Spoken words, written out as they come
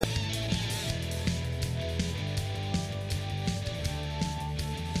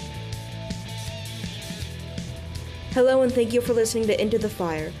Hello and thank you for listening to Into the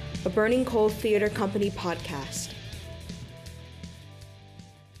Fire, a Burning Coal Theater Company podcast.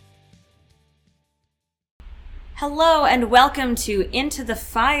 Hello and welcome to Into the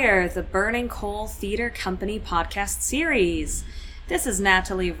Fire, the Burning Coal Theater Company podcast series. This is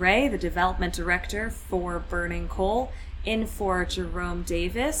Nathalie Ray, the development director for Burning Coal, in for Jerome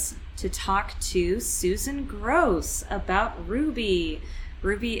Davis to talk to Susan Gross about Ruby.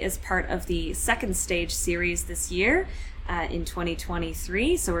 Ruby is part of the second stage series this year in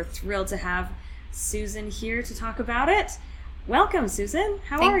 2023, so we're thrilled to have Susan here to talk about it. Welcome, Susan.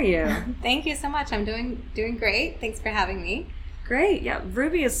 How are you? Thank you so much. I'm doing great. Thanks for having me. Great. Yeah,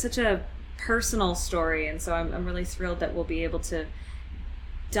 Ruby is such a personal story, and so I'm really thrilled that we'll be able to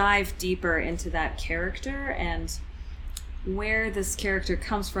dive deeper into that character and where this character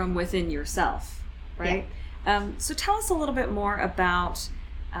comes from within yourself, right? Yeah. So tell us a little bit more about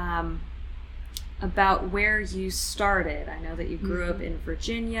where you started. I know that you grew up in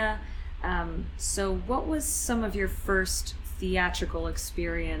Virginia. So what was some of your first theatrical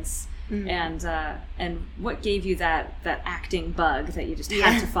experience, and what gave you that acting bug that you just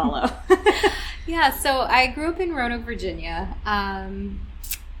had to follow? Yeah, so I grew up in Roanoke, Virginia.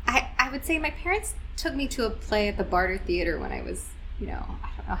 I would say my parents took me to a play at the Barter Theater when I was, I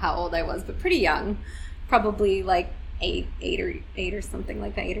don't know how old I was, but pretty young, probably like eight or something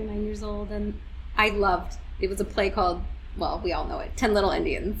like that, 8 or 9 years old, and I loved. It was a play called, well, we all know it, 10 Little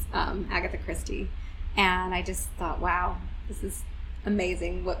Indians, Agatha Christie, and I just thought, wow, this is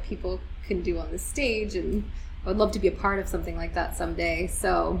amazing what people can do on the stage, and I would love to be a part of something like that someday.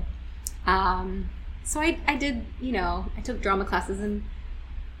 So I did, I took drama classes and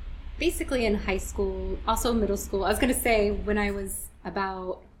basically in high school, also middle school. I was going to say when I was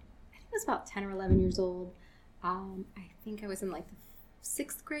about 10 or 11 years old, I think I was in like the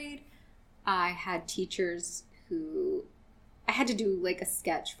 6th grade. I had teachers who I had to do like a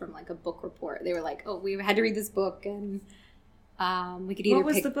sketch from like a book report. They were like, oh, we had to read this book, and we could either What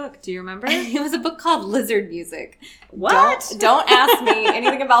was the book? Do you remember? It was a book called Lizard Music. What? Don't ask me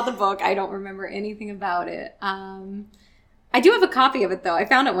anything about the book. I don't remember anything about it. I do have a copy of it, though. I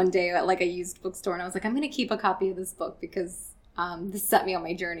found it one day at like a used bookstore, and I was like, I'm going to keep a copy of this book because this set me on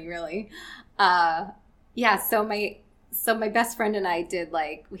my journey, really. So my best friend and I did,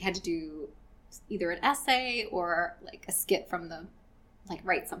 like, we had to do either an essay or like a skit from the, like,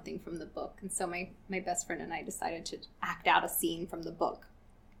 write something from the book. And so my best friend and I decided to act out a scene from the book.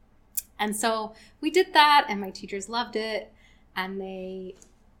 And so we did that, and my teachers loved it, and they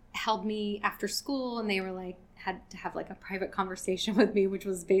held me after school, and they were like, had to have like a private conversation with me, which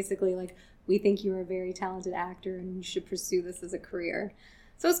was basically like, we think you're a very talented actor and you should pursue this as a career.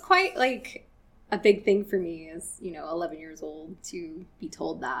 So it was quite like a big thing for me as, 11 years old to be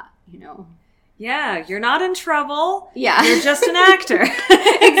told that, Yeah, you're not in trouble. Yeah. You're just an actor.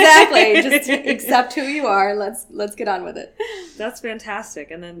 Exactly. Just accept who you are. Let's get on with it. That's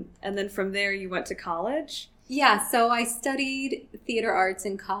fantastic. And then from there you went to college? Yeah, so I studied theater arts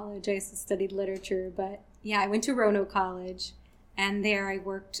in college. I also studied literature, but yeah, I went to Roanoke College, and there I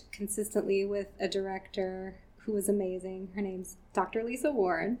worked consistently with a director who was amazing. Her name's Dr. Lisa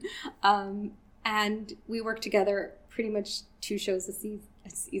Warren. And we worked together pretty much 2 shows a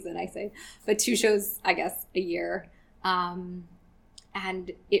season, I say, but 2 shows, I guess, a year. And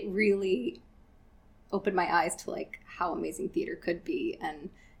it really opened my eyes to like how amazing theater could be,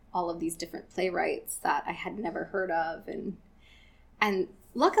 and all of these different playwrights that I had never heard of. And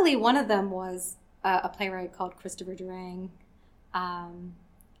luckily one of them was a playwright called Christopher Durang.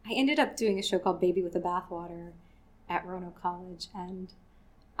 I ended up doing a show called Baby with the Bathwater at Roanoke College, and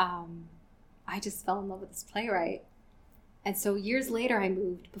I just fell in love with this playwright. And so years later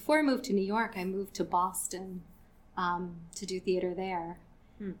before I moved to New York, I moved to Boston to do theater there.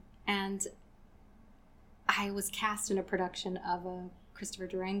 And I was cast in a production of a Christopher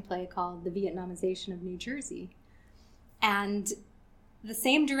Durang play called The Vietnamization of New Jersey. And the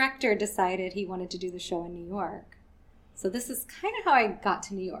same director decided he wanted to do the show in New York. So this is kind of how I got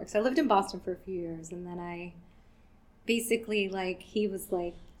to New York. So I lived in Boston for a few years, and then I basically, like, he was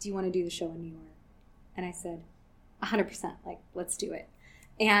like, do you want to do the show in New York? And I said, 100%, like, let's do it.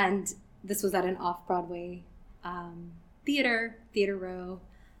 And this was at an off-Broadway Theater Row.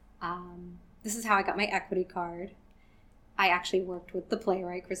 This is how I got my equity card. I actually worked with the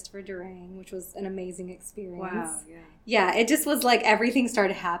playwright, Christopher Durang, which was an amazing experience. Wow, yeah. Yeah, it just was like everything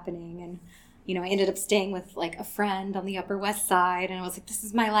started happening. And, I ended up staying with like a friend on the Upper West Side. And I was like, this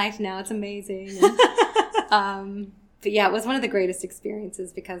is my life now. It's amazing. And, but yeah, it was one of the greatest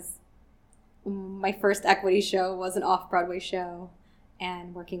experiences because my first equity show was an off-Broadway show,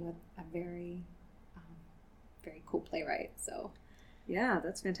 and working with a very cool playwright. So yeah,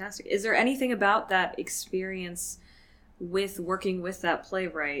 that's fantastic. Is there anything about that experience with working with that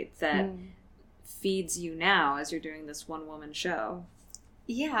playwright that feeds you now as you're doing this one-woman show?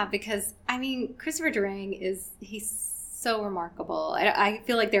 Yeah, because, I mean, Christopher Durang he's so remarkable. I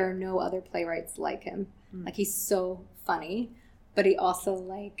feel like there are no other playwrights like him. Like, he's so funny, but he also,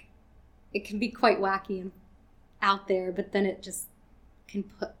 like, it can be quite wacky and out there, but then it just can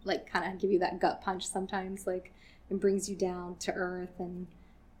kind of give you that gut punch sometimes, like, and brings you down to earth and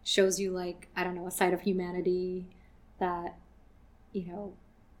shows you, like, I don't know, a side of humanity that, you know,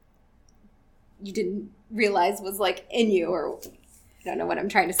 you didn't realize was, like, in you, or I don't know what I'm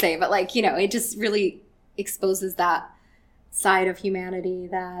trying to say, but, like, you know, it just really exposes that side of humanity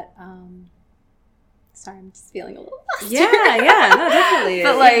that, sorry, I'm just feeling a little lost. Yeah, no, definitely.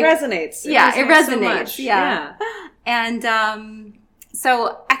 But, like, it resonates. It resonates. So much. Yeah. And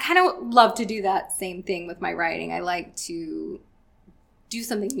so I kind of love to do that same thing with my writing. I like to do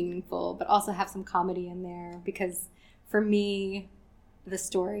something meaningful, but also have some comedy in there, because for me, the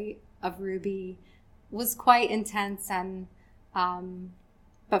story of Ruby was quite intense, and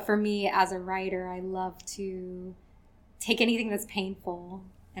but for me as a writer, I love to take anything that's painful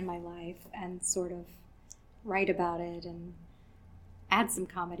in my life and sort of write about it and add some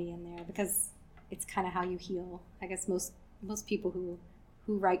comedy in there, because it's kind of how you heal. I guess most people who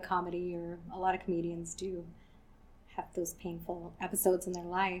write comedy, or a lot of comedians do, have those painful episodes in their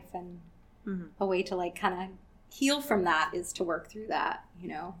life, and a way to, like, kind of heal from that is to work through that, you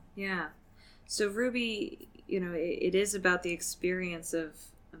know? Yeah. So Ruby, you know, it is about the experience of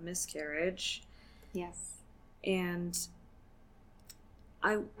a miscarriage. Yes. And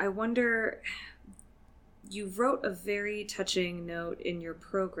I wonder, you wrote a very touching note in your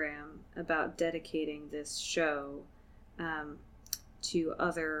program about dedicating this show to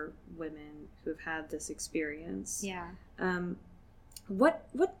other women who've had this experience. Yeah.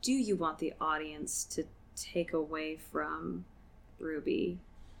 What do you want the audience to take away from Ruby?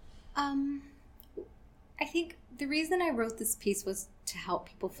 I think the reason I wrote this piece was to help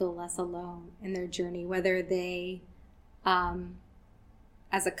people feel less alone in their journey, whether they,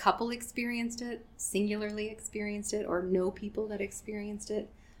 as a couple, experienced it, singularly experienced it, or know people that experienced it.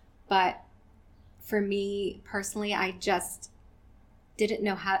 But for me personally, I just didn't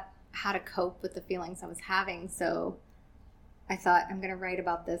know how to cope with the feelings I was having. So I thought, I'm going to write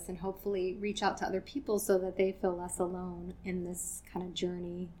about this and hopefully reach out to other people so that they feel less alone in this kind of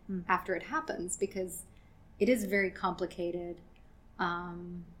journey after it happens, because it is very complicated. I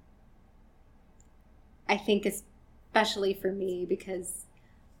think especially for me, because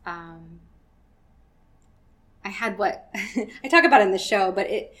I had what I talk about in the show, but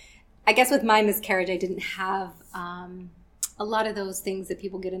I guess with my miscarriage, I didn't have a lot of those things that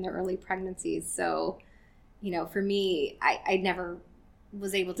people get in their early pregnancies. So, you know, for me, I never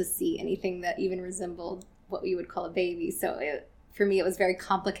was able to see anything that even resembled what we would call a baby. So for me, it was very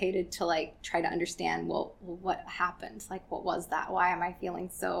complicated to, like, try to understand, well, what happened? Like, what was that? Why am I feeling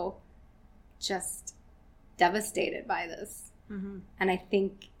so just devastated by this? Mm-hmm. And I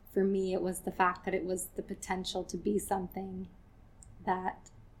think for me, it was the fact that it was the potential to be something that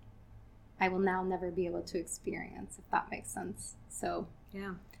I will now never be able to experience, if that makes sense. So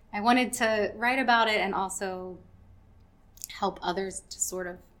yeah, I wanted to write about it and also help others to sort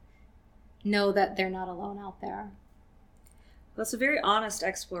of know that they're not alone out there. Well, it's a very honest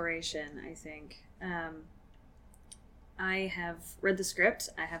exploration, I think. I have read the script.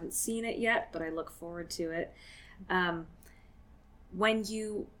 I haven't seen it yet, but I look forward to it. When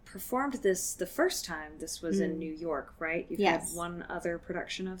you performed this the first time, this was in New York, right? You've had one other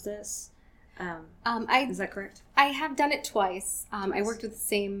production of this. Is that correct? I have done it twice. I worked with the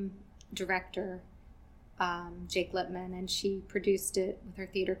same director, Jake Lippman, and she produced it with her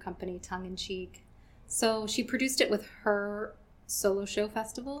theater company, Tongue in Cheek. So she produced it with her solo show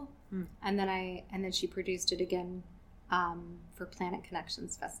festival, and then she produced it again for Planet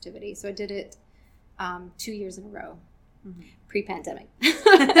Connections festivity. So I did it 2 years in a row. Mm-hmm. Pre-pandemic.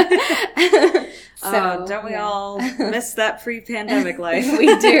 So don't we all miss that pre-pandemic life?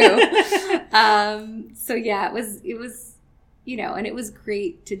 We do. So yeah, it was, you know, and it was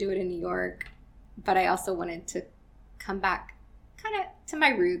great to do it in New York, but I also wanted to come back kind of to my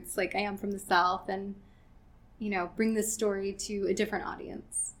roots. Like, I am from the South, and, you know, bring this story to a different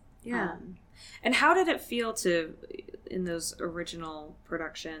audience. Yeah. And how did it feel in those original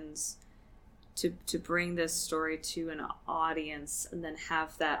productions, to bring this story to an audience and then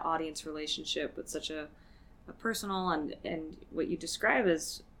have that audience relationship with such a personal and what you describe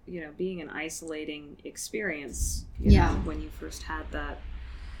as, you know, being an isolating experience, you know, when you first had that?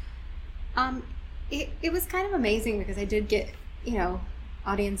 it was kind of amazing because I did get,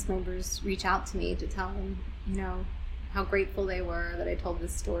 audience members reach out to me to tell them, how grateful they were that I told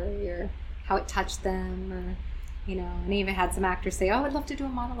this story or how it touched them or, and I even had some actors say, oh, I'd love to do a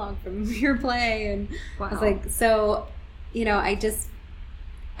monologue from your play. And wow. I was like, so,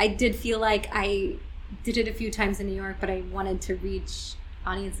 I did feel like I did it a few times in New York, but I wanted to reach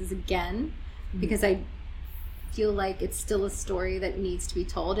audiences again because I feel like it's still a story that needs to be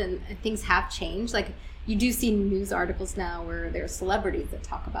told, and things have changed. Like, you do see news articles now where there are celebrities that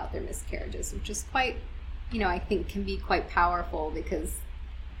talk about their miscarriages, which is quite, I think can be quite powerful because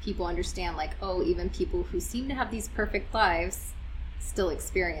people understand, like, oh, even people who seem to have these perfect lives still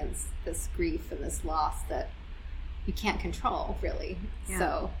experience this grief and this loss that you can't control, really. Yeah.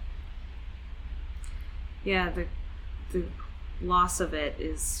 So yeah, the loss of it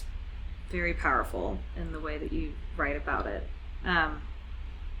is very powerful in the way that you write about it.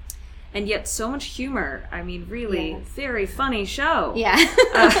 And yet so much humor. I mean, really, very funny show. Yeah.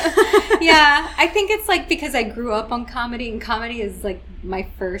 Yeah. I think it's like because I grew up on comedy, and comedy is like my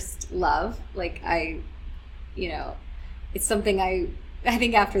first love. Like it's something I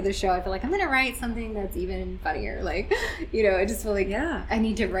think after the show, I feel like I'm going to write something that's even funnier. Like, I just feel like I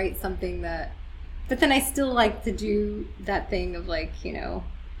need to write something that, but then I still like to do that thing of like,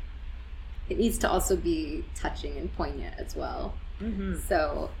 it needs to also be touching and poignant as well. Mm-hmm.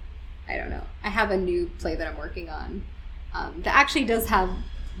 So I don't know. I have a new play that I'm working on that actually does have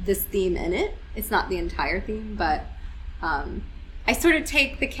this theme in it. It's not the entire theme, but I sort of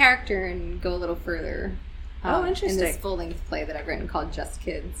take the character and go a little further. Interesting. In this full-length play that I've written called Just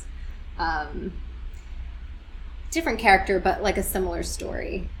Kids. Different character, but like a similar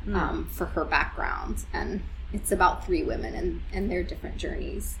story for her background. And it's about 3 women and their different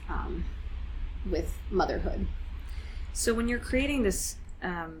journeys with motherhood. So when you're creating this,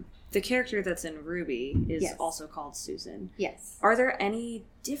 the character that's in Ruby is also called Susan. Yes. Are there any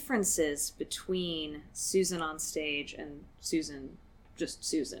differences between Susan on stage and Susan, just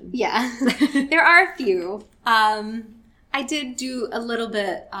Susan? Yeah, there are a few. I did do a little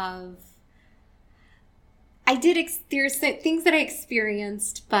bit of... there's things that I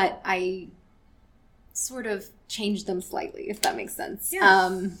experienced, but I sort of changed them slightly, if that makes sense,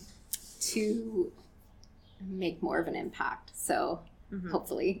 to make more of an impact. So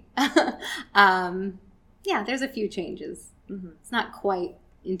hopefully, there's a few changes. Mm-hmm. It's not quite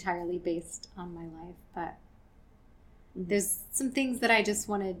entirely based on my life, but there's some things that I just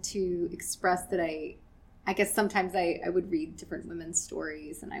wanted to express that I guess sometimes I would read different women's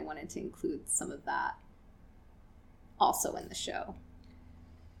stories, and I wanted to include some of that also in the show.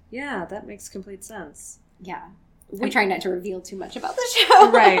 Yeah, that makes complete sense. Yeah. I'm trying not to reveal too much about the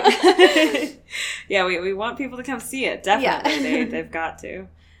show. Right. Yeah, we want people to come see it. Definitely. Yeah. They've got to.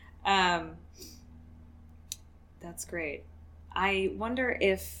 That's great. I wonder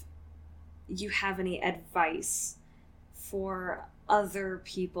if you have any advice for other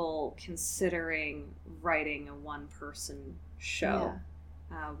people considering writing a one-person show.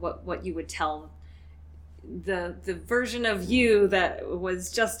 Yeah. What you would tell the version of you that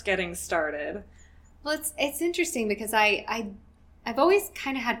was just getting started. Well, it's interesting because I've always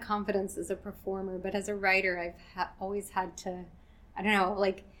kind of had confidence as a performer, but as a writer, I've always had to, I don't know,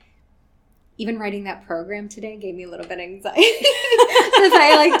 like even writing that program today gave me a little bit of anxiety because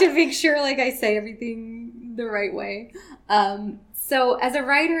I like to make sure like I say everything the right way. So as a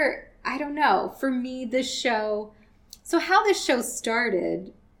writer, I don't know. For me, so how this show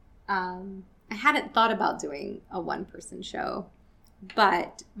started, I hadn't thought about doing a one-person show.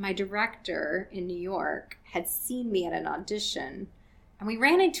 But my director in New York had seen me at an audition, and we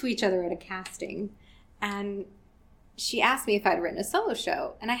ran into each other at a casting, and she asked me if I'd written a solo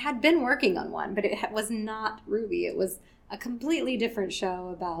show, and I had been working on one, but it was not Ruby. It was a completely different show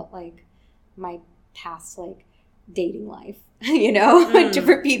about like my past like dating life,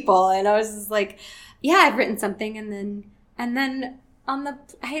 different people, and I was just like, yeah, I've written something, and then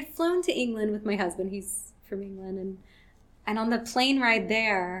I had flown to England with my husband. He's from England, and on the plane ride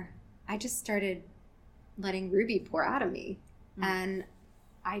there, I just started letting Ruby pour out of me. Mm. And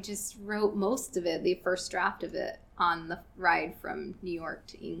I just wrote most of it, the first draft of it, on the ride from New York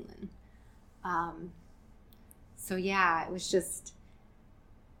to England. So yeah, it was just,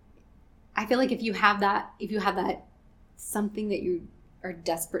 I feel like if you have that something that you are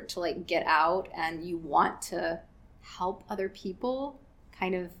desperate to like get out and you want to help other people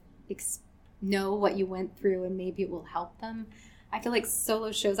kind of know what you went through and maybe it will help them. I feel like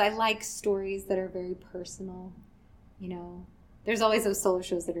solo shows, I like stories that are very personal. There's always those solo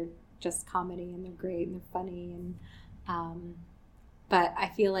shows that are just comedy and they're great and they're funny, and but I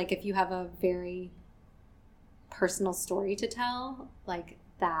feel like if you have a very personal story to tell, like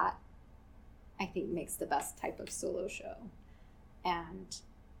that I think makes the best type of solo show. And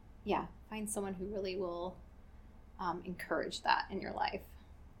yeah, find someone who really will encourage that in your life.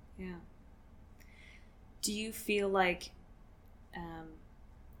 Yeah. Do you feel like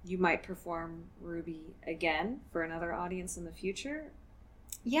you might perform Ruby again for another audience in the future?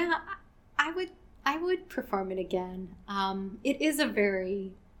 Yeah, I would perform it again. It is a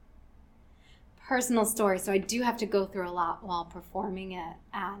very personal story, so I do have to go through a lot while performing it.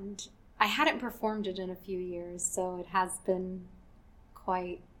 And I hadn't performed it in a few years, so it has been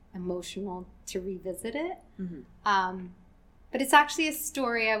quite emotional to revisit it. Mm-hmm. But it's actually a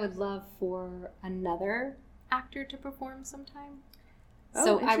story I would love for another actor to perform sometime. Oh,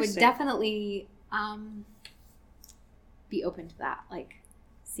 so I would definitely be open to that, like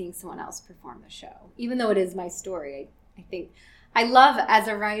seeing someone else perform the show. Even though it is my story, I think I love, as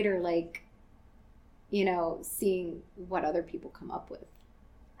a writer, like, you know, seeing what other people come up with.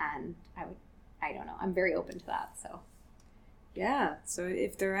 And I don't know, I'm very open to that, so. Yeah, so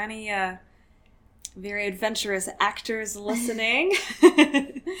if there are any very adventurous actors listening,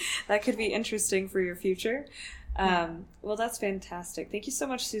 that could be interesting for your future. Well, that's fantastic. Thank you so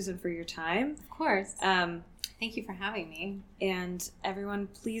much, Susan, for your time. Of course. Thank you for having me. And everyone,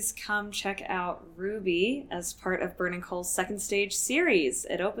 please come check out Ruby as part of Burning Coal's second stage series.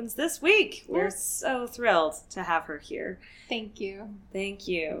 It opens this week. We're so thrilled to have her here. Thank you. Thank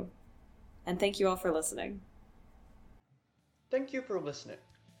you. And thank you all for listening. Thank you for listening.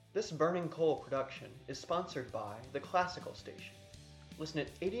 This Burning Coal production is sponsored by The Classical Station. Listen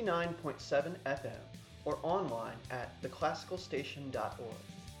at 89.7 FM or online at theclassicalstation.org.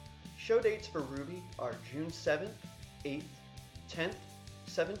 Show dates for Ruby are June 7th, 8th, 10th,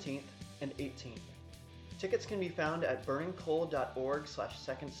 17th, and 18th. Tickets can be found at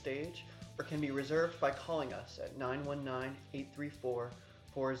burningcoal.org/secondstage or can be reserved by calling us at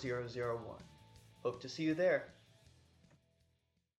 919-834-4001. Hope to see you there.